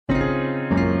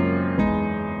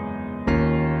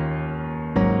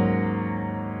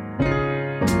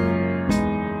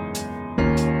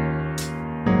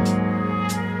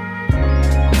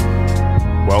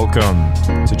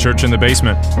Welcome to Church in the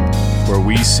Basement, where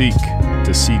we seek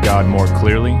to see God more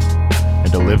clearly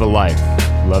and to live a life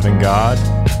loving God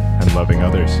and loving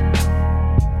others.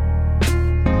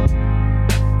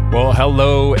 Well,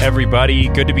 hello, everybody.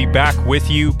 Good to be back with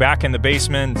you, back in the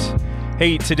basement.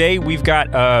 Hey, today we've got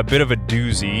a bit of a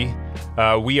doozy.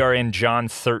 We are in John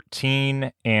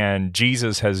 13, and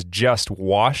Jesus has just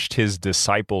washed his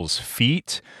disciples'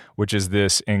 feet, which is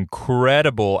this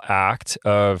incredible act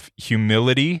of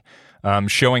humility,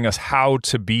 showing us how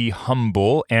to be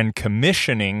humble and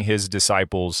commissioning his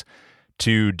disciples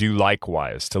to do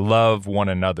likewise, to love one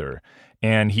another.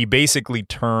 And he basically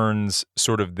turns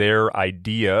sort of their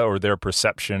idea or their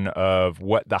perception of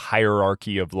what the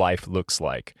hierarchy of life looks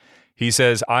like. He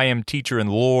says, I am teacher and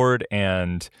Lord,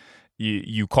 and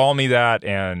you call me that,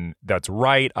 and that's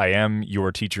right. I am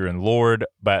your teacher and Lord,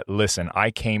 but listen, I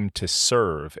came to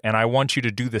serve, and I want you to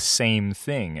do the same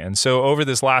thing. And so over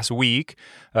this last week,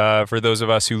 for those of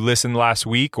us who listened last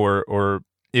week, or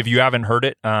if you haven't heard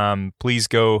it, please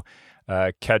go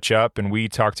catch up. And we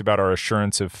talked about our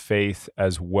assurance of faith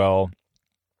as well.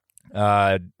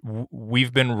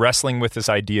 We've been wrestling with this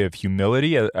idea of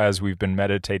humility as we've been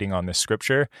meditating on this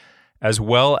scripture, as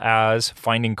well as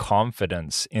finding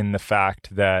confidence in the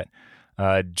fact that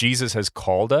Jesus has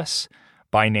called us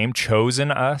by name, chosen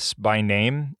us by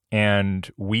name, and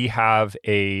we have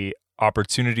a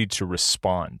opportunity to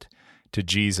respond to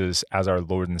Jesus as our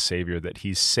Lord and Savior, that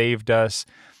he's saved us,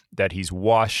 that he's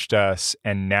washed us,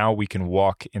 and now we can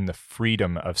walk in the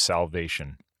freedom of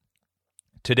salvation.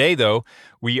 Today, though,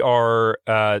 we are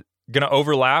going to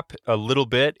overlap a little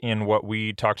bit in what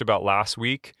we talked about last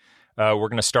week. We're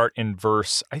going to start in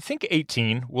verse, I think,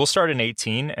 18. We'll start in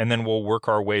 18, and then we'll work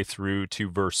our way through to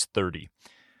verse 30.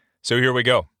 So here we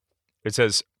go. It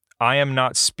says, I am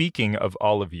not speaking of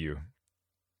all of you.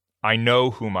 I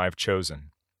know whom I've chosen.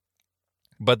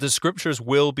 But the scriptures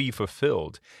will be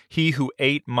fulfilled. He who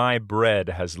ate my bread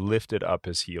has lifted up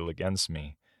his heel against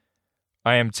me.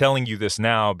 I am telling you this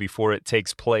now before it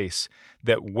takes place,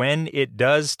 that when it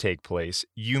does take place,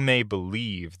 you may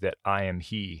believe that I am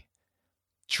he.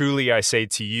 Truly I say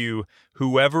to you,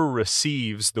 whoever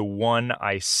receives the one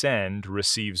I send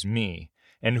receives me,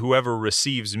 and whoever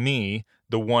receives me,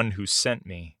 the one who sent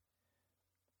me.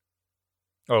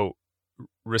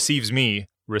 Receives me,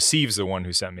 receives the one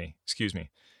who sent me. Excuse me.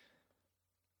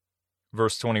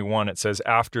 Verse 21, it says,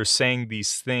 after saying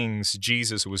these things,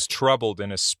 Jesus was troubled in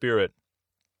his spirit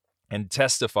and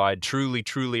testified, truly,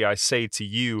 truly, I say to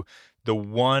you,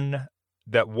 one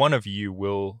of you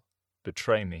will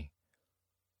betray me.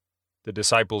 The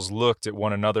disciples looked at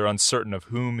one another, uncertain of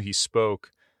whom he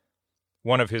spoke.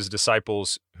 One of his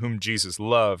disciples, whom Jesus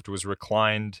loved, was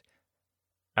reclined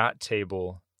at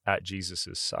table at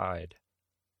Jesus' side.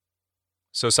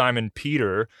 So Simon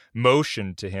Peter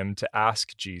motioned to him to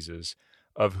ask Jesus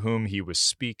of whom he was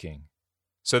speaking.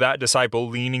 So that disciple,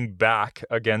 leaning back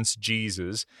against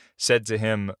Jesus, said to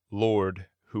him, Lord,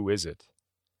 who is it?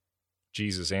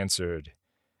 Jesus answered,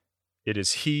 it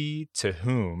is he to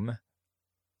whom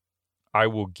I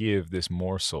will give this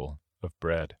morsel of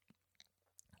bread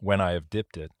when I have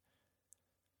dipped it.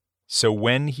 So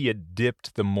when he had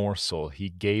dipped the morsel, he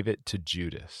gave it to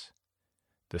Judas,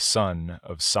 the son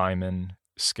of Simon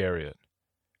Iscariot.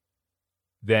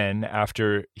 Then,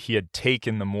 after he had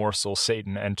taken the morsel,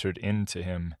 Satan entered into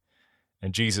him,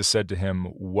 and Jesus said to him,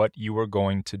 what you are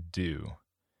going to do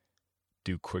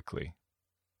quickly.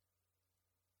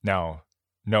 Now,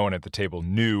 no one at the table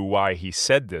knew why he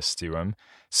said this to him.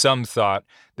 Some thought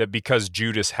that because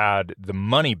Judas had the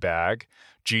money bag,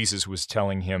 Jesus was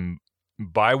telling him,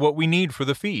 buy what we need for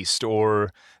the feast,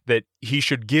 or that he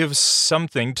should give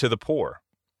something to the poor.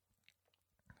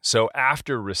 So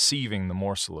after receiving the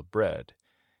morsel of bread,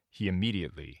 he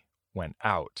immediately went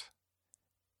out,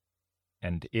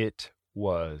 and it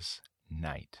was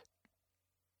night.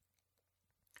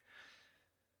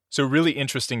 So really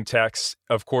interesting text.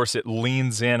 Of course, it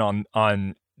leans in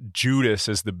on Judas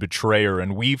as the betrayer,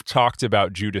 and we've talked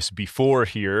about Judas before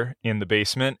here in the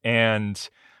basement, and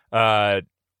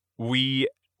we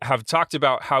have talked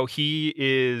about how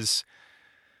his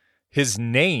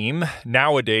name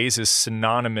nowadays is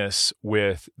synonymous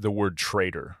with the word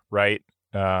traitor, right?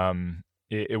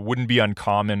 It wouldn't be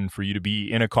uncommon for you to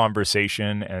be in a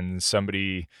conversation and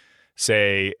somebody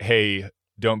say, hey,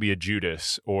 don't be a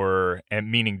Judas,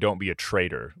 and meaning don't be a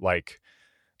traitor, like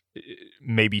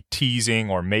maybe teasing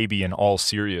or maybe in all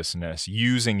seriousness,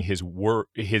 using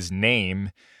his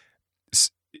name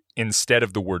instead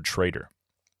of the word traitor.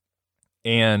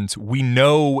 And we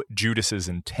know Judas's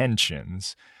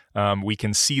intentions. We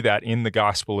can see that in the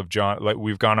Gospel of John. Like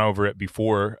we've gone over it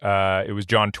before. It was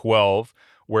John 12,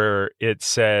 where it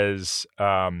says,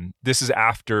 this is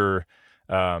after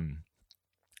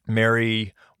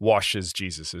Mary washes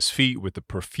Jesus' feet with the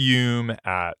perfume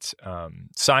at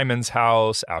Simon's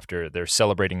house after they're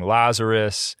celebrating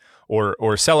Lazarus,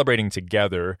 or celebrating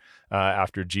together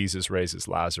after Jesus raises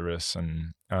Lazarus,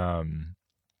 and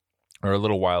or a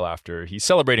little while after he's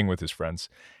celebrating with his friends.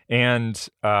 And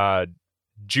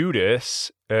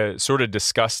Judas, sort of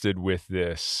disgusted with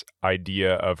this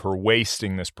idea of her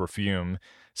wasting this perfume,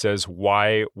 says,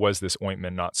 "Why was this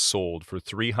ointment not sold for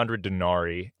 300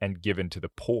 denarii and given to the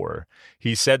poor?"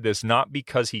 He said this not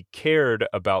because he cared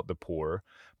about the poor,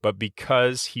 but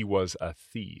because he was a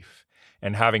thief.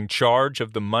 And having charge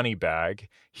of the money bag,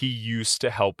 he used to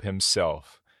help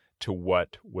himself to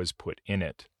what was put in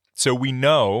it. So we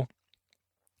know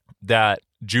that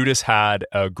Judas had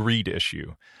a greed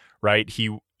issue, right?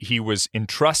 He was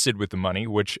entrusted with the money,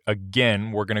 which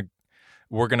again, we're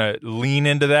gonna lean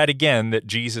into that again, that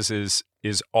Jesus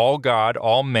is all God,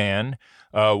 all man,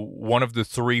 one of the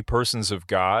three persons of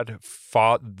God.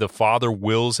 The Father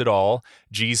wills it all.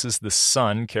 Jesus, the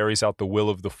Son, carries out the will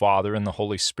of the Father, and the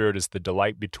Holy Spirit is the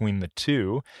delight between the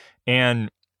two.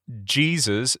 And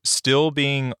Jesus, still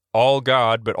being all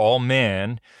God but all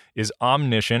man, is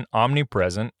omniscient,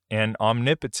 omnipresent, and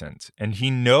omnipotent. And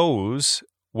he knows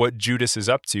what Judas is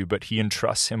up to, but he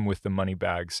entrusts him with the money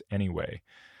bags anyway.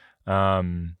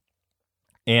 And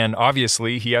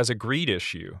obviously he has a greed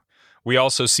issue. We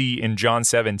also see in John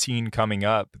 17 coming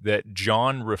up that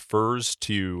John refers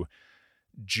to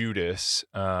Judas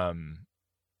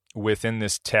within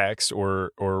this text,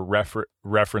 or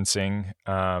referencing,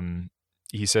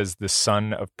 he says the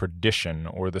son of perdition,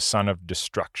 or the son of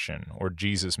destruction, or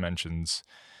Jesus mentions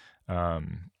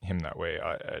him that way.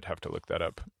 I'd have to look that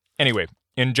up. Anyway,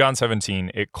 in John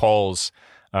 17, it calls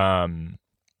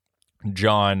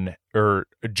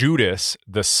Judas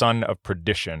the son of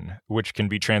perdition, which can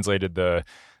be translated the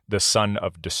son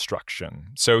of destruction.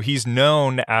 So he's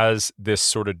known as this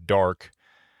sort of dark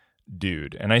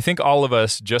dude. And I think all of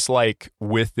us, just like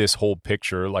with this whole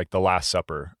picture, like the Last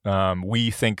Supper,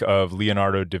 we think of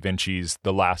Leonardo da Vinci's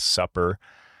The Last Supper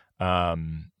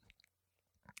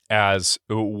as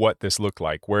what this looked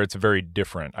like, where it's very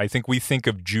different. I think we think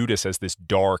of Judas as this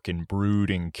dark and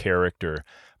brooding character,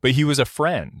 but he was a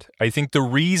friend. I think the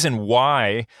reason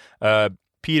why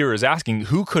Peter is asking,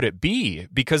 who could it be?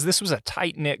 Because this was a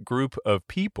tight-knit group of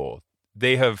people.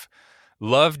 They have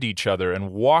loved each other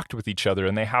and walked with each other,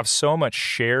 and they have so much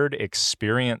shared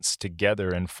experience together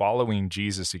and following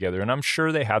Jesus together. And I'm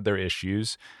sure they had their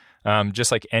issues,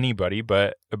 just like anybody,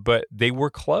 but they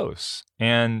were close.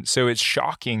 And so it's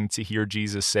shocking to hear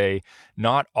Jesus say,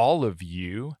 not all of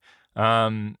you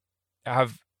are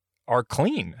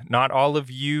clean. Not all of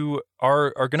you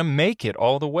are going to make it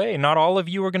all the way. Not all of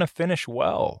you are going to finish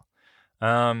well.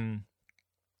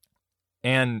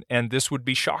 And this would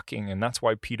be shocking, and that's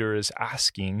why Peter is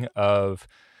asking of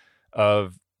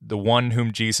the one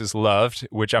whom Jesus loved,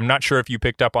 which I'm not sure if you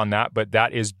picked up on that, but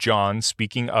that is John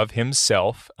speaking of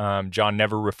himself. John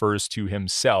never refers to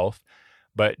himself,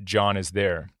 but John is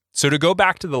there. So to go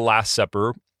back to The Last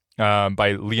Supper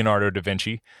by Leonardo da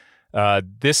Vinci,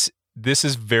 this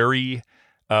is very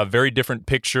different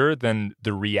picture than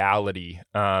the reality.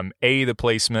 A, the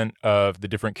placement of the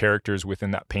different characters within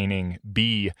that painting.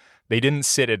 B, they didn't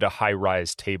sit at a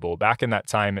high-rise table. Back in that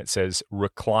time, it says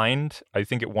reclined. I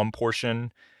think at one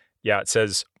portion, it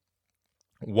says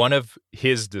one of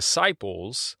his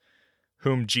disciples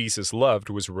whom Jesus loved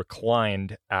was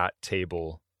reclined at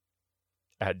table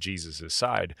at Jesus'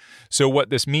 side. So what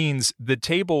this means, the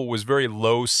table was very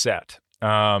low set.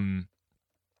 And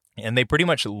they pretty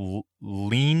much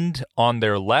leaned on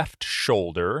their left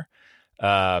shoulder,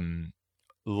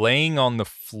 laying on the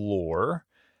floor,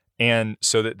 and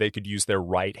so that they could use their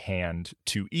right hand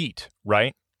to eat,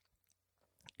 right?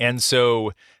 And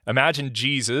so imagine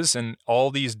Jesus and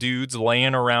all these dudes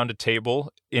laying around a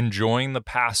table, enjoying the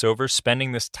Passover,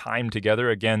 spending this time together.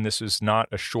 Again, this is not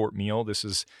a short meal. This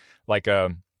is like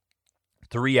a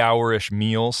 3-hour-ish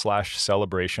meal /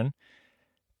 celebration.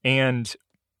 And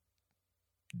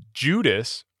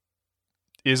Judas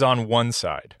is on one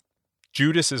side.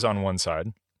 Judas is on one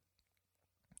side.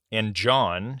 And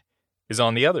John is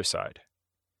on the other side.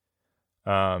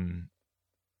 And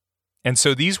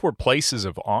so these were places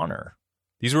of honor.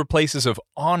 These were places of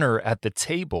honor at the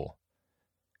table.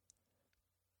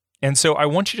 And so I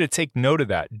want you to take note of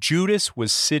that. Judas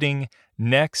was sitting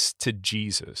next to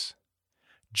Jesus.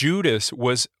 Judas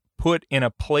was put in a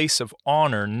place of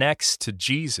honor next to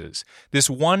Jesus.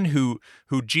 This one who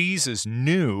Jesus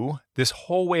knew this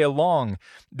whole way along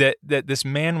that this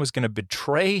man was going to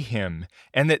betray him,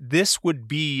 and that this would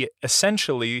be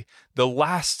essentially the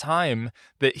last time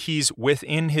that he's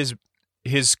within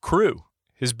his crew,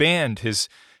 his band, his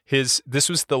this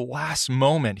was the last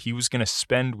moment he was going to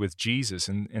spend with Jesus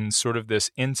in sort of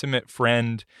this intimate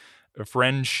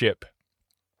friendship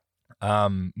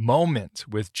moment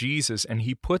with Jesus, and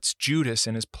he puts Judas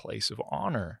in his place of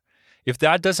honor. If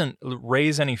that doesn't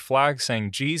raise any flags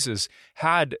saying Jesus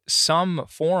had some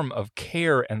form of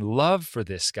care and love for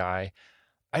this guy,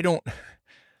 I don't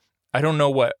know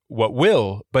what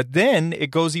will. But then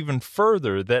it goes even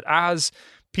further, that as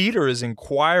Peter is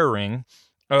inquiring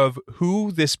of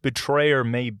who this betrayer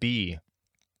may be,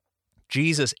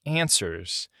 Jesus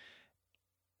answers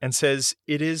and says,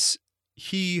 "It is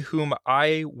he whom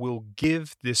I will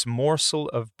give this morsel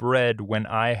of bread when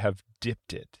I have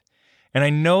dipped it." And I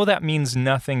know that means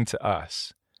nothing to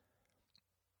us,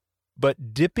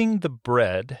 but dipping the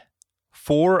bread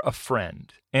for a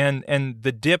friend, and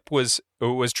the dip was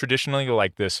traditionally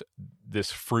like this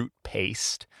fruit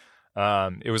paste.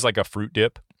 It was like a fruit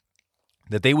dip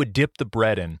that they would dip the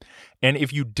bread in. And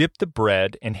if you dipped the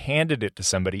bread and handed it to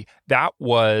somebody, that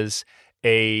was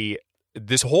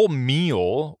this whole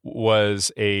meal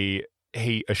was a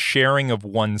sharing of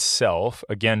oneself,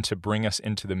 again, to bring us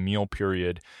into the meal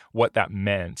period, what that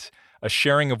meant, a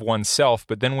sharing of oneself.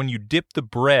 But then when you dip the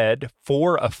bread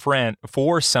for a friend,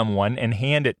 for someone, and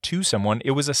hand it to someone,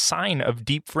 it was a sign of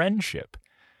deep friendship.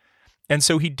 And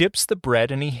so he dips the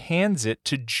bread and he hands it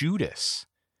to Judas.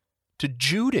 To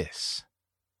Judas.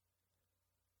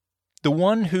 The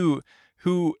one who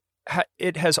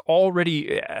it has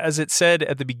already, as it said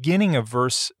at the beginning of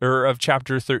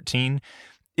chapter 13,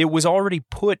 it was already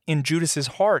put in Judas's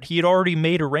heart. He had already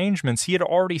made arrangements. He had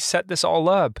already set this all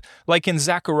up. Like in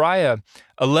Zechariah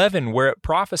 11, where it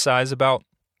prophesies about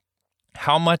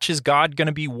how much is God going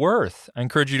to be worth. I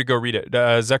encourage you to go read it.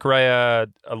 Zechariah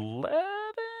 11,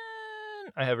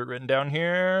 I have it written down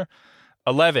here.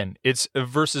 11, it's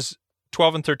verses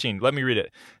 12 and 13. Let me read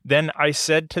it. "Then I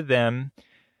said to them,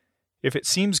 if it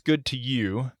seems good to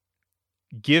you,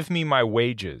 give me my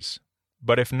wages,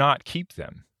 but if not, keep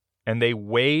them. And they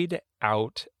weighed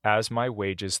out as my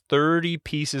wages 30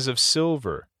 pieces of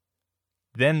silver.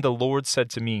 Then the Lord said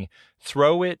to me,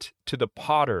 throw it to the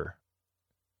potter,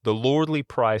 the lordly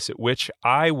price at which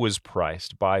I was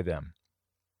priced by them.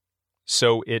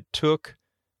 So I took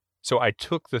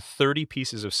the 30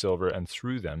 pieces of silver and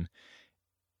threw them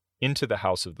into the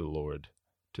house of the Lord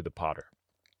to the potter."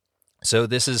 So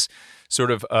this is sort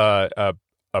of a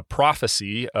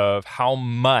prophecy of how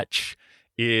much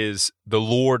is the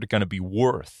Lord going to be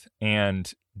worth.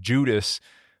 And Judas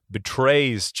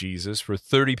betrays Jesus for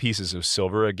 30 pieces of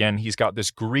silver. Again, he's got this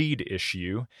greed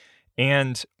issue,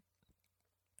 and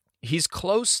he's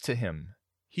close to him.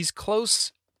 He's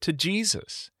close to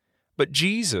Jesus. But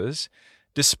Jesus,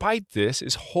 despite this,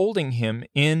 is holding him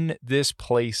in this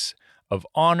place of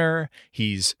honor.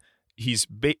 He's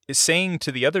saying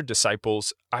to the other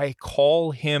disciples, I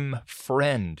call him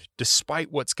friend,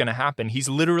 despite what's going to happen. He's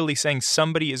literally saying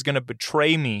somebody is going to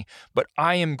betray me, but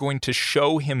I am going to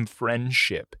show him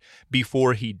friendship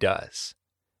before he does.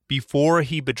 Before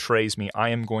he betrays me, I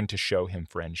am going to show him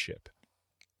friendship.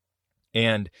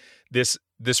 And this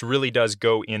really does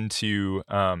go into,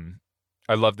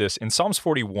 I love this. In Psalms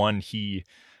 41,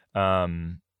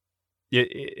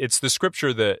 it's the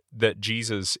scripture that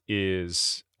Jesus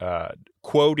is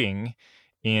quoting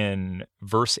in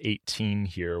verse 18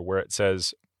 here, where it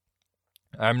says,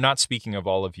 I'm not speaking of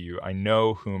all of you. I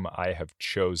know whom I have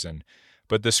chosen,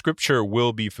 but the scripture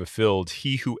will be fulfilled.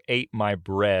 He who ate my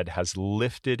bread has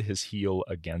lifted his heel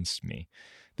against me.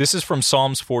 This is from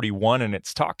Psalms 41, and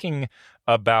it's talking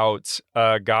about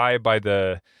a guy by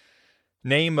the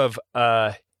name of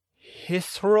Ahithophel.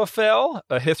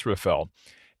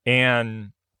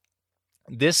 And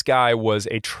this guy was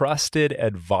a trusted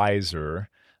advisor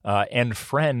and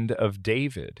friend of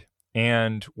David.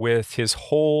 And with his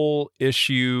whole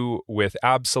issue with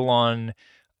Absalom,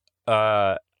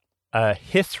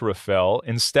 Ahithophel,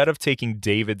 instead of taking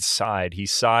David's side, he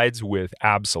sides with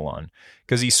Absalom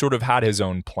because he sort of had his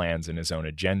own plans and his own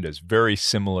agendas, very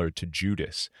similar to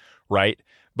Judas, right?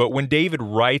 But when David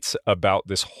writes about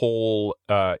this whole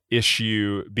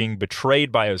issue being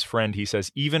betrayed by his friend, he says,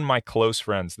 even my close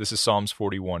friends, this is Psalms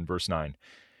 41, verse 9,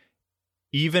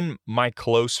 even my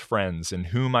close friends in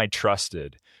whom I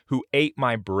trusted, who ate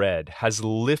my bread, has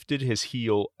lifted his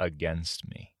heel against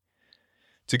me.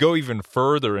 To go even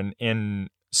further, in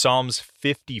Psalms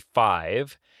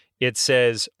 55, it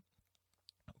says,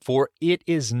 For it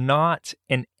is not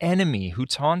an enemy who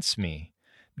taunts me.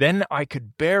 Then I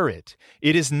could bear it.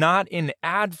 It is not an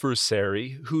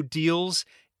adversary who deals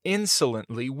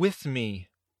insolently with me.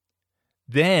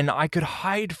 Then I could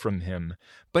hide from him.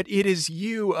 But it is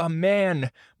you, a man,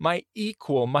 my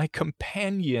equal, my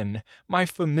companion, my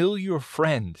familiar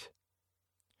friend.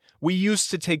 We used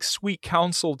to take sweet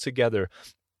counsel together.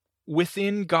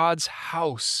 Within God's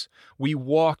house, we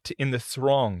walked in the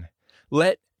throng.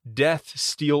 Let death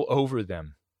steal over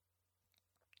them.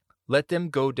 Let them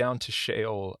go down to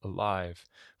Sheol alive,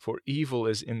 for evil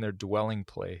is in their dwelling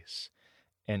place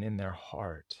and in their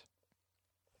heart.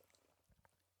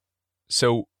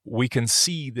 So we can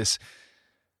see this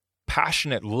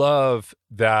passionate love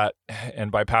that,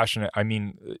 and by passionate, I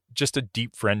mean just a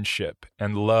deep friendship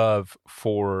and love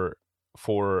for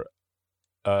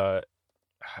I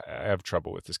have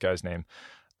trouble with this guy's name,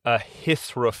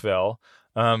 Ahithophel,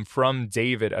 from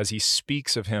David, as he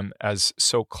speaks of him as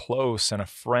so close and a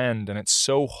friend, and it's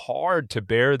so hard to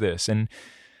bear this. And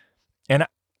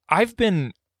I've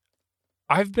been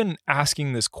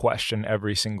asking this question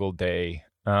every single day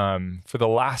for the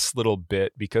last little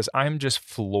bit, because I'm just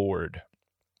floored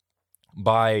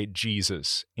by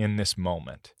Jesus in this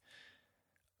moment.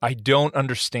 I don't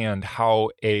understand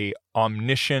how a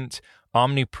omniscient,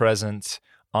 omnipresent,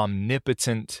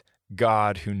 omnipotent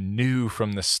God who knew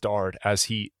from the start as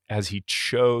he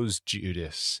chose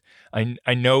Judas.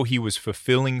 I know he was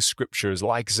fulfilling scriptures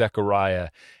like Zechariah,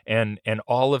 and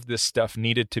all of this stuff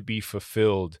needed to be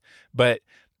fulfilled. But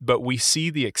we see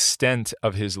the extent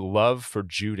of his love for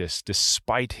Judas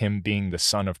despite him being the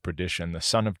son of perdition, the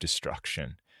son of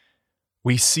destruction.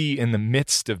 We see in the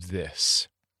midst of this,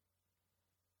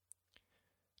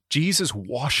 Jesus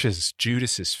washes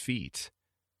Judas's feet.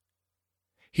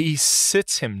 He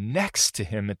sits him next to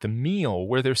him at the meal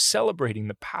where they're celebrating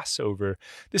the Passover.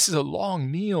 This is a long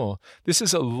meal. This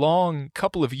is a long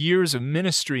couple of years of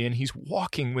ministry, and he's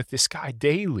walking with this guy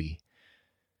daily.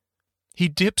 He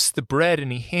dips the bread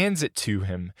and he hands it to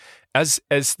him as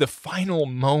the final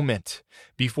moment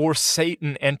before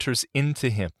Satan enters into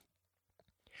him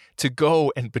to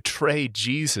go and betray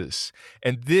Jesus.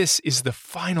 And this is the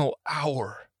final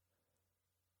hour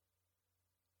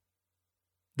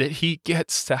that he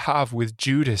gets to have with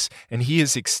Judas, and he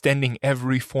is extending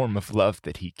every form of love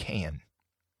that he can.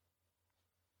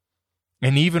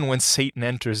 And even when Satan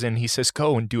enters in, he says,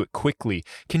 go and do it quickly.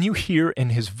 Can you hear in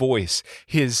his voice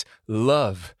his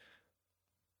love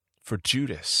for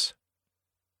Judas?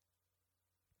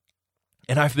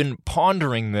 And I've been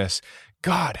pondering this.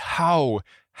 God, how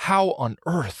on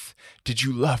earth did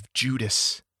you love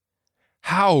Judas?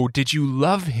 How did you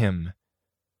love him?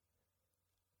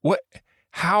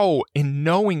 How, in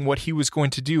knowing what he was going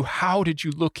to do, how did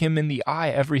you look him in the eye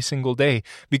every single day?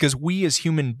 Because we as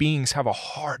human beings have a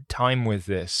hard time with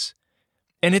this.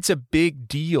 And it's a big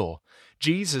deal.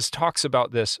 Jesus talks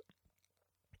about this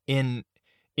in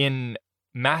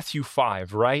Matthew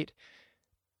 5, right?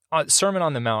 Sermon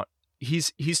on the Mount.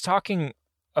 He's talking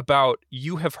about,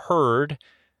 you have heard,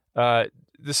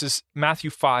 this is Matthew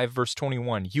 5, verse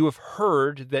 21. You have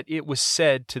heard that it was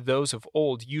said to those of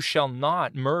old, you shall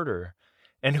not murder.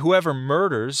 And whoever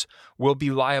murders will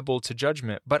be liable to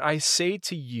judgment. But I say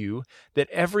to you that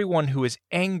everyone who is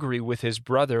angry with his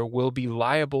brother will be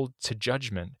liable to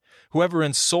judgment. Whoever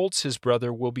insults his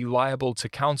brother will be liable to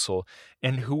counsel.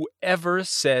 And whoever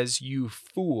says you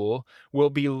fool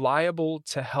will be liable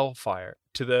to hellfire,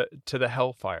 to the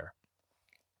hellfire.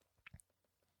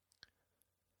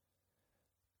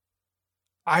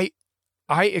 I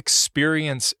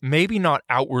experience, maybe not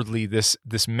outwardly, this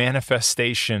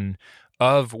manifestation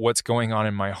of what's going on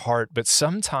in my heart, but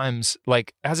sometimes,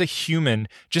 like, as a human,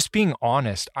 just being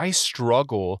honest, I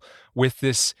struggle with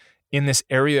this in this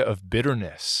area of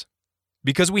bitterness,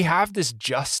 because we have this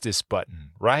justice button,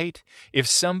 right? If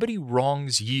somebody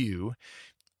wrongs you,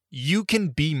 you can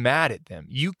be mad at them.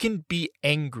 You can be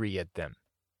angry at them.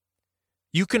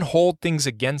 You can hold things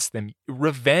against them.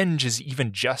 Revenge is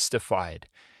even justified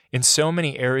in so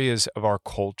many areas of our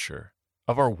culture,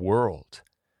 of our world.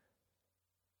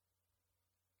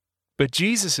 But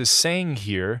Jesus is saying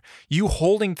here, you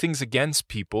holding things against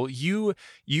people, you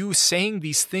saying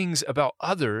these things about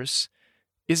others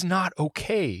is not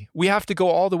okay. We have to go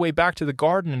all the way back to the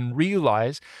garden and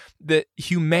realize that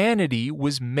humanity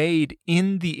was made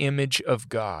in the image of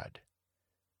God.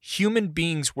 Human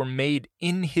beings were made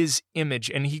in his image,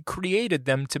 and he created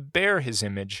them to bear his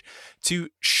image, to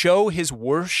show his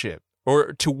worship,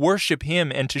 or to worship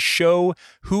him and to show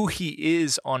who he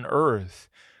is on earth.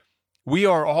 We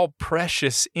are all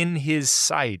precious in his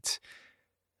sight.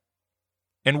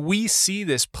 And we see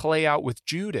this play out with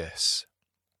Judas.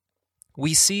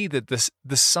 we see that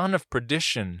the son of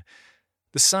perdition,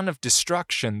 the son of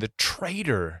destruction, the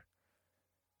traitor,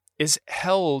 is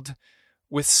held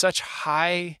with such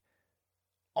high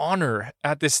honor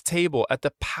at this table, at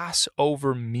the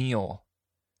Passover meal,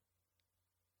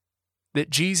 that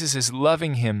Jesus is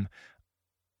loving him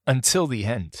until the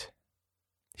end.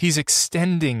 He's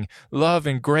extending love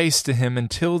and grace to him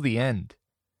until the end.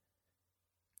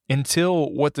 Until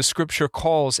what the scripture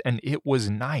calls, and it was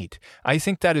night. I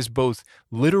think that is both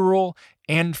literal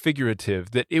and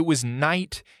figurative, that it was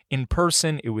night in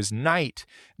person, it was night.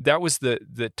 That was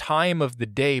the time of the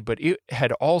day, but it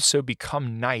had also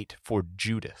become night for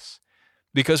Judas.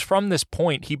 Because from this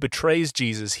point, he betrays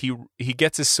Jesus, he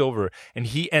gets his silver, and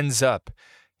he ends up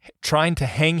trying to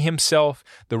hang himself.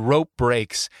 The rope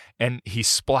breaks, and he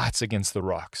splats against the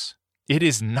rocks. It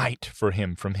is night for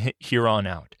him from here on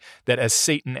out, that as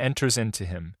Satan enters into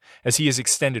him, as he has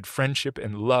extended friendship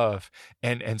and love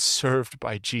and served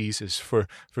by Jesus for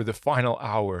the final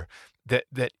hour, that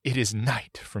it is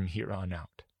night from here on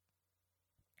out.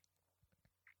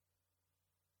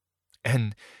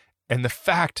 And the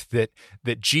fact that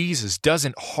Jesus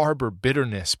doesn't harbor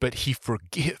bitterness, but he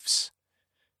forgives.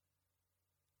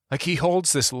 Like he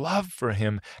holds this love for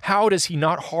him. How does he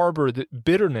not harbor the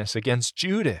bitterness against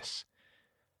Judas?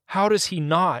 How does he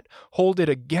not hold it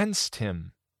against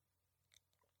him?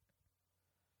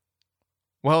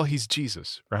 Well, he's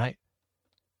Jesus, right?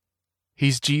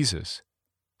 He's Jesus.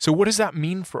 So what does that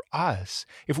mean for us?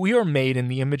 If we are made in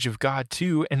the image of God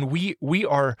too, and we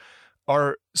are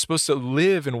supposed to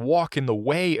live and walk in the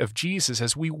way of Jesus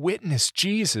as we witness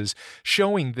Jesus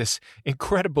showing this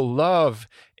incredible love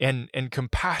and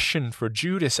compassion for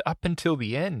Judas up until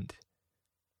the end.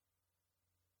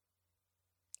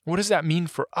 What does that mean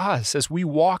for us as we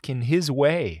walk in his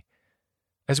way,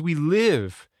 as we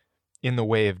live in the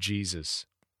way of Jesus?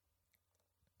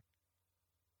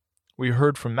 We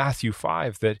heard from Matthew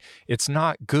 5 that it's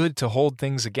not good to hold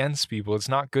things against people. It's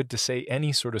not good to say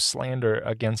any sort of slander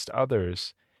against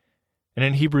others. And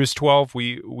in Hebrews 12,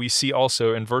 we see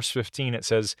also in verse 15, it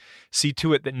says, "See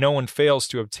to it that no one fails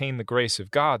to obtain the grace of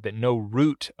God, that no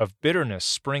root of bitterness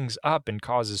springs up and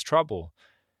causes trouble.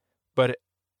 But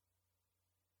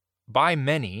by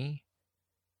many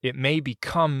it may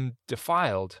become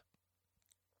defiled,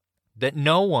 that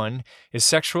no one is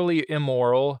sexually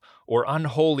immoral or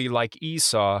unholy like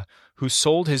Esau, who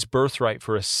sold his birthright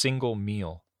for a single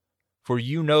meal. For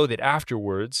you know that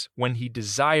afterwards, when he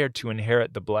desired to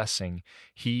inherit the blessing,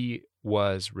 he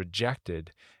was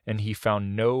rejected, and he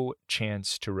found no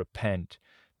chance to repent,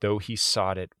 though he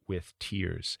sought it with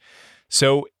tears."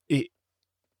 So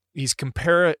he's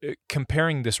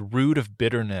comparing this root of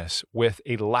bitterness with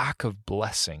a lack of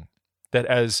blessing. That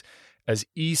as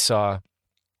Esau,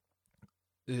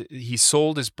 he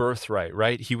sold his birthright,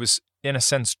 right? He was, in a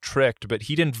sense, tricked, but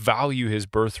he didn't value his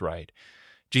birthright.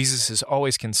 Jesus is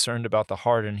always concerned about the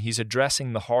heart, and he's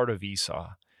addressing the heart of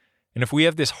Esau. And if we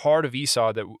have this heart of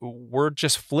Esau, that we're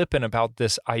just flippant about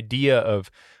this idea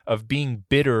of being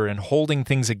bitter and holding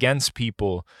things against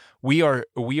people, we are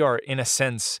in a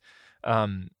sense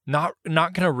not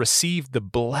going to receive the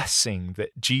blessing that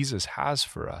Jesus has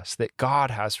for us, that God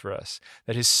has for us,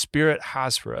 that his Spirit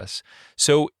has for us.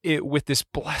 So with this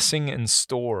blessing in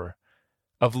store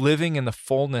of living in the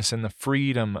fullness and the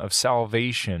freedom of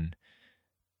salvation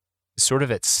sort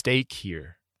of at stake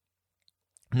here.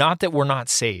 Not that we're not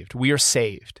saved. We are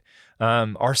saved.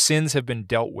 Our sins have been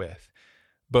dealt with.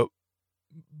 But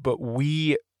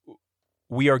we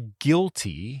are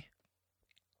guilty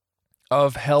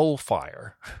of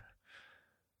hellfire.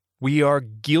 We are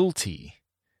guilty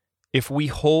if we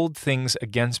hold things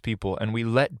against people and we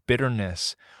let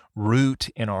bitterness root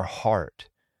in our heart.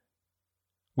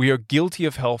 We are guilty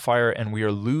of hellfire, and we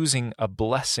are losing a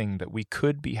blessing that we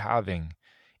could be having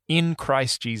in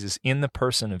Christ Jesus, in the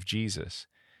person of Jesus.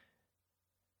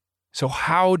 So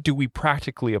how do we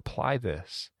practically apply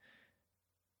this?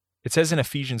 It says in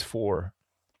Ephesians 4,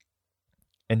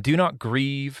 "And do not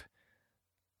grieve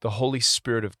the Holy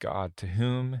Spirit of God, to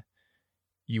whom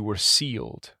you were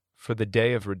sealed for the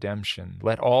day of redemption.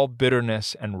 Let all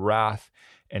bitterness and wrath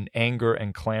and anger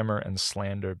and clamor and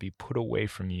slander be put away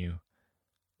from you,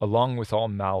 along with all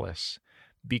malice.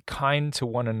 Be kind to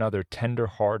one another,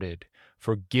 tender-hearted,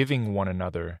 forgiving one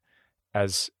another,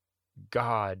 as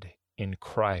God in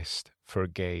Christ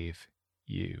forgave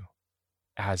you."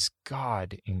 As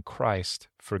God in Christ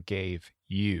forgave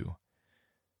you.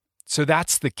 So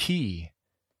that's the key.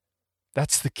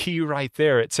 That's the key right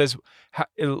there. It says,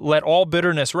 let all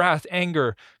bitterness, wrath,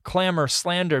 anger, clamor,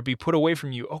 slander be put away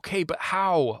from you. Okay, but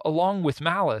how? Along with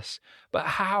malice. But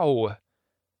how?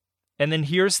 And then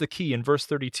here's the key. In verse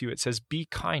 32, it says, be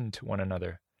kind to one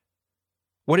another.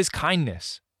 What is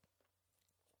kindness?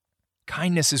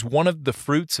 Kindness is one of the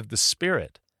fruits of the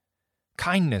Spirit.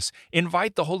 Kindness.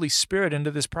 Invite the Holy Spirit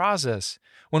into this process.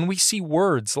 When we see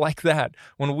words like that,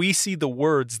 when we see the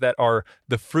words that are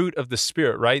the fruit of the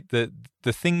Spirit, right? The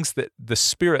things that the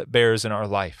Spirit bears in our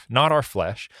life, not our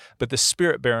flesh, but the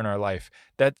Spirit bear in our life,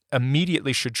 that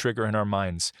immediately should trigger in our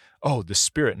minds, oh, the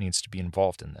Spirit needs to be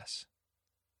involved in this.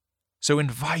 So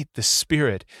invite the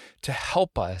Spirit to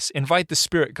help us. Invite the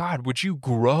Spirit, God, would you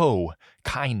grow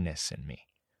kindness in me?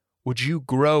 Would you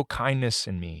grow kindness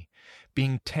in me?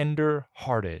 Being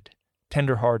tender-hearted.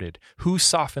 Who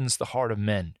softens the heart of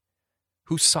men?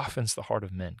 Who softens the heart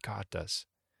of men? God does.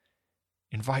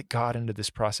 Invite God into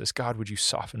this process. God, would you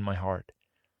soften my heart?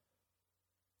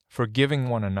 Forgiving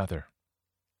one another.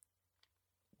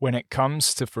 When it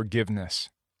comes to forgiveness,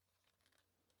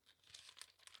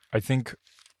 I think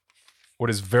what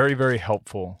is very, very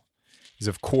helpful is,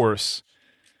 of course,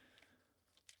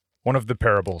 one of the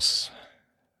parables.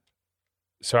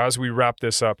 So as we wrap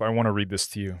this up, I want to read this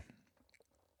to you.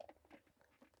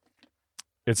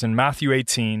 It's in Matthew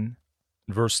 18,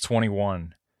 verse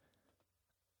 21.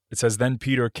 It says, then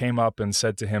Peter came up and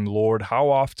said to him, Lord, how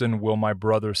often will my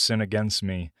brother sin against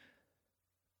me,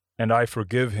 and I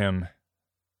forgive him?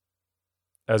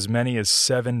 As many as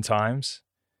 7 times?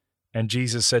 And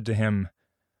Jesus said to him,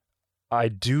 I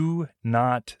do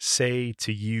not say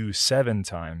to you 7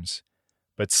 times,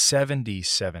 but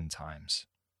 77 times.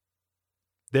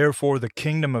 Therefore, the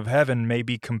kingdom of heaven may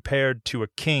be compared to a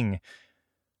king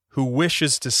who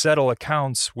wishes to settle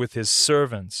accounts with his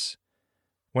servants.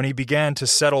 When he began to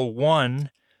settle, one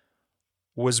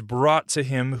was brought to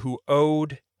him who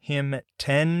owed him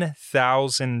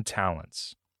 10,000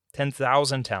 talents.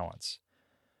 10,000 talents.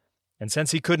 And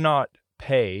since he could not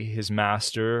pay, his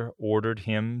master ordered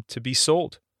him to be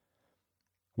sold,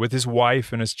 with his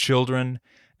wife and his children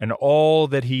and all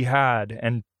that he had,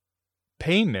 and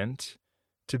payment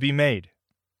to be made.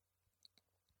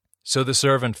 So the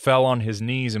servant fell on his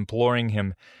knees, imploring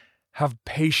him, have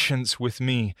patience with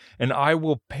me, and I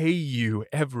will pay you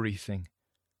everything.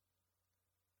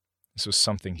 This was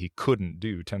something he couldn't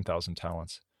do, 10,000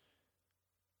 talents.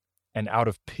 And out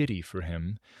of pity for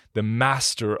him, the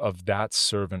master of that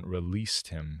servant released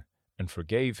him and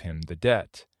forgave him the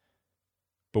debt.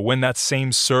 But when that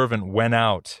same servant went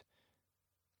out,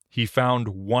 he found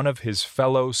one of his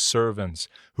fellow servants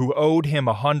who owed him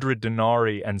 100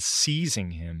 denarii, and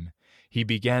seizing him, he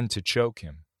began to choke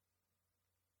him,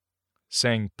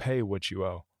 saying, pay what you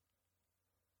owe.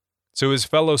 So his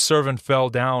fellow servant fell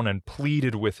down and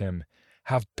pleaded with him,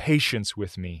 have patience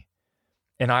with me,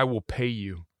 and I will pay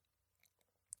you.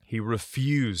 He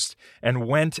refused and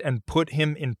went and put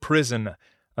him in prison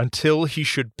until he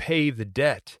should pay the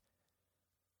debt.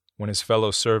 When his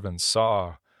fellow servants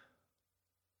saw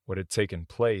what had taken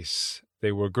place,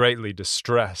 they were greatly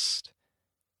distressed,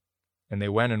 and they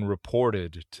went and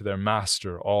reported to their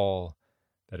master all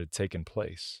that had taken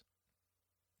place.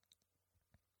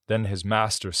 Then his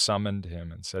master summoned him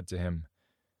and said to him,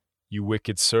 you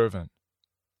wicked servant,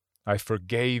 I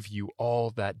forgave you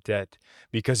all that debt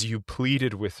because you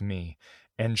pleaded with me,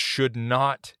 and should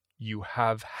not you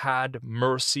have had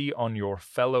mercy on your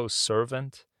fellow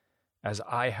servant as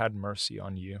I had mercy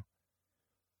on you?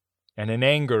 And in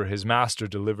anger his master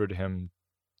delivered him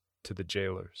to the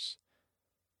jailers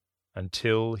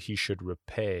until he should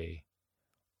repay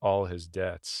all his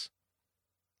debts.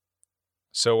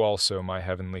 So also my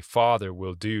heavenly Father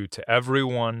will do to every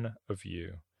one of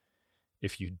you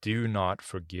if you do not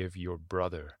forgive your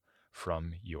brother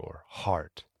from your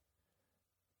heart.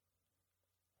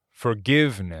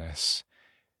 Forgiveness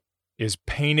is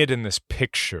painted in this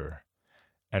picture.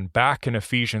 And back in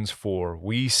Ephesians 4,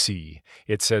 we see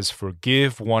it says,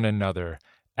 forgive one another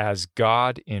as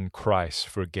God in Christ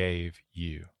forgave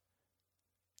you.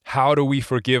 How do we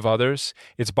forgive others?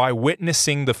 It's by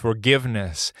witnessing the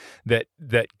forgiveness that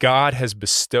God has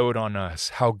bestowed on us,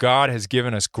 how God has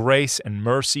given us grace and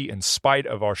mercy in spite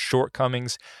of our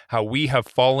shortcomings, how we have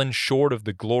fallen short of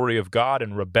the glory of God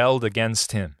and rebelled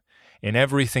against Him in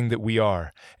everything that we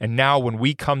are. And now when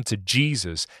we come to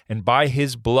Jesus and by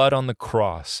His blood on the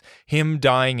cross, Him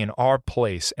dying in our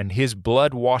place and His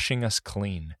blood washing us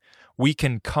clean, we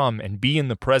can come and be in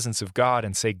the presence of God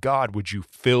and say, God, would you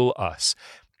fill us?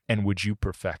 And would you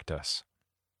perfect us?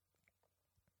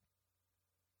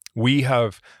 We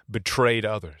have betrayed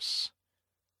others.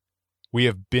 We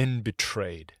have been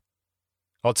betrayed.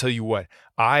 I'll tell you what,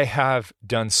 I have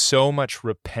done so much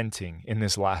repenting in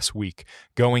this last week,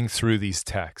 going through these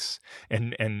texts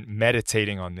and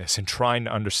meditating on this and trying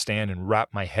to understand and wrap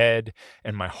my head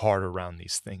and my heart around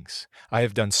these things. I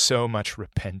have done so much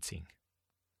repenting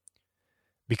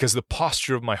because the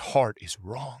posture of my heart is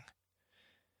wrong.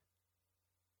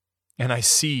 And I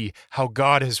see how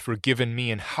God has forgiven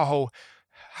me, and how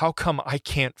come I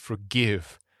can't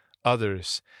forgive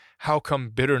others? How come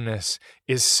bitterness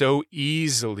is so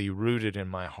easily rooted in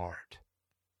my heart?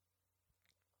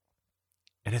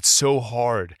 And it's so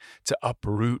hard to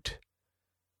uproot.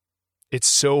 It's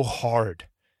so hard.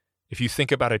 If you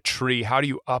think about a tree, how do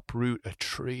you uproot a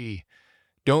tree?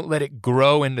 Don't let it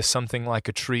grow into something like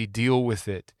a tree. Deal with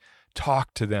it.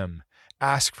 Talk to them.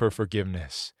 Ask for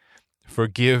forgiveness.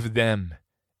 Forgive them.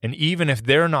 And even if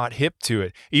they're not hip to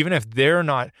it, even if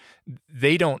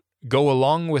they don't go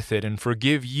along with it and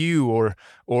forgive you,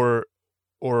 or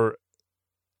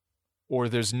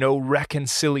there's no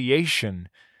reconciliation,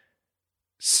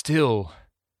 still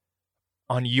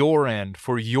on your end,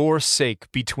 for your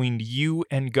sake, between you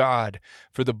and God,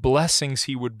 for the blessings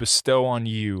He would bestow on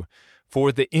you,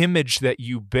 for the image that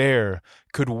you bear,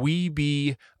 could we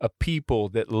be a people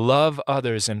that love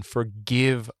others and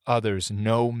forgive others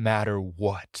no matter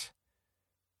what?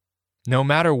 No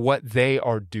matter what they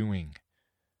are doing.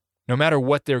 No matter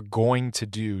what they're going to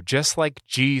do, just like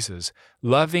Jesus,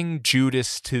 loving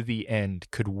Judas to the end,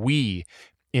 could we,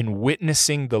 in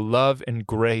witnessing the love and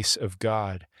grace of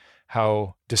God,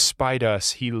 how despite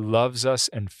us, He loves us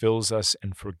and fills us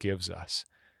and forgives us?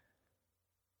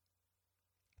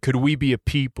 Could we be a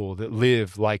people that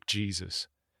live like Jesus,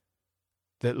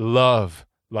 that love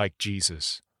like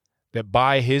Jesus, that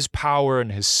by His power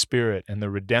and His Spirit and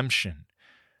the redemption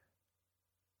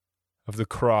of the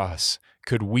cross,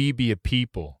 could we be a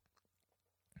people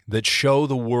that show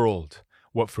the world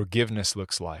what forgiveness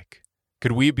looks like?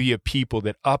 Could we be a people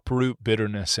that uproot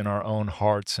bitterness in our own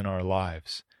hearts and our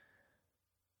lives?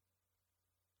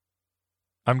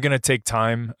 I'm going to take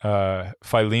time.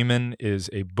 Philemon is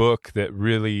a book of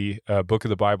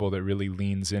the Bible that really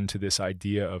leans into this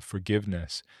idea of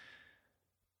forgiveness.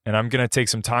 And I'm going to take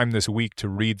some time this week to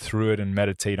read through it and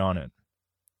meditate on it.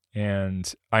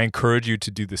 And I encourage you to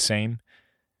do the same.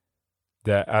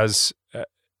 That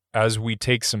as we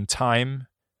take some time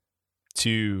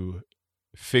to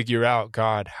figure out,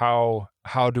 God, how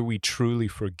do we truly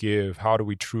forgive? How do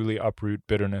we truly uproot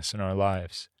bitterness in our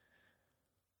lives?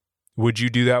 Would you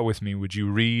do that with me? Would you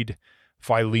read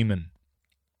Philemon?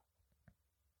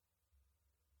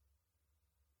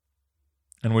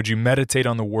 And would you meditate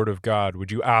on the Word of God?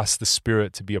 Would you ask the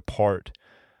Spirit to be a part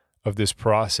of this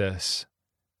process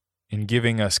in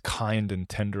giving us kind and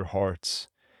tender hearts,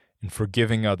 and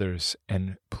forgiving others?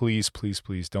 And please, please,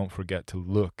 please don't forget to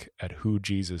look at who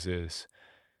Jesus is.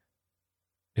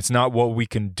 It's not what we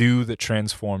can do that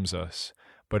transforms us,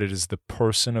 but it is the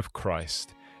person of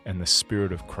Christ and the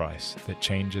Spirit of Christ that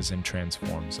changes and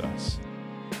transforms us.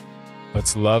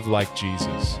 Let's love like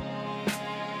Jesus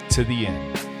to the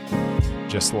end,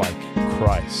 just like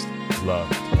Christ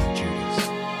loved Judas.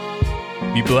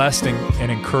 Be blessed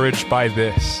and encouraged by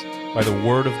this, by the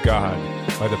Word of God,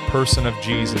 by the person of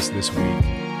Jesus this week.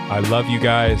 I love you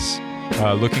guys.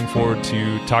 Looking forward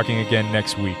to talking again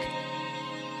next week.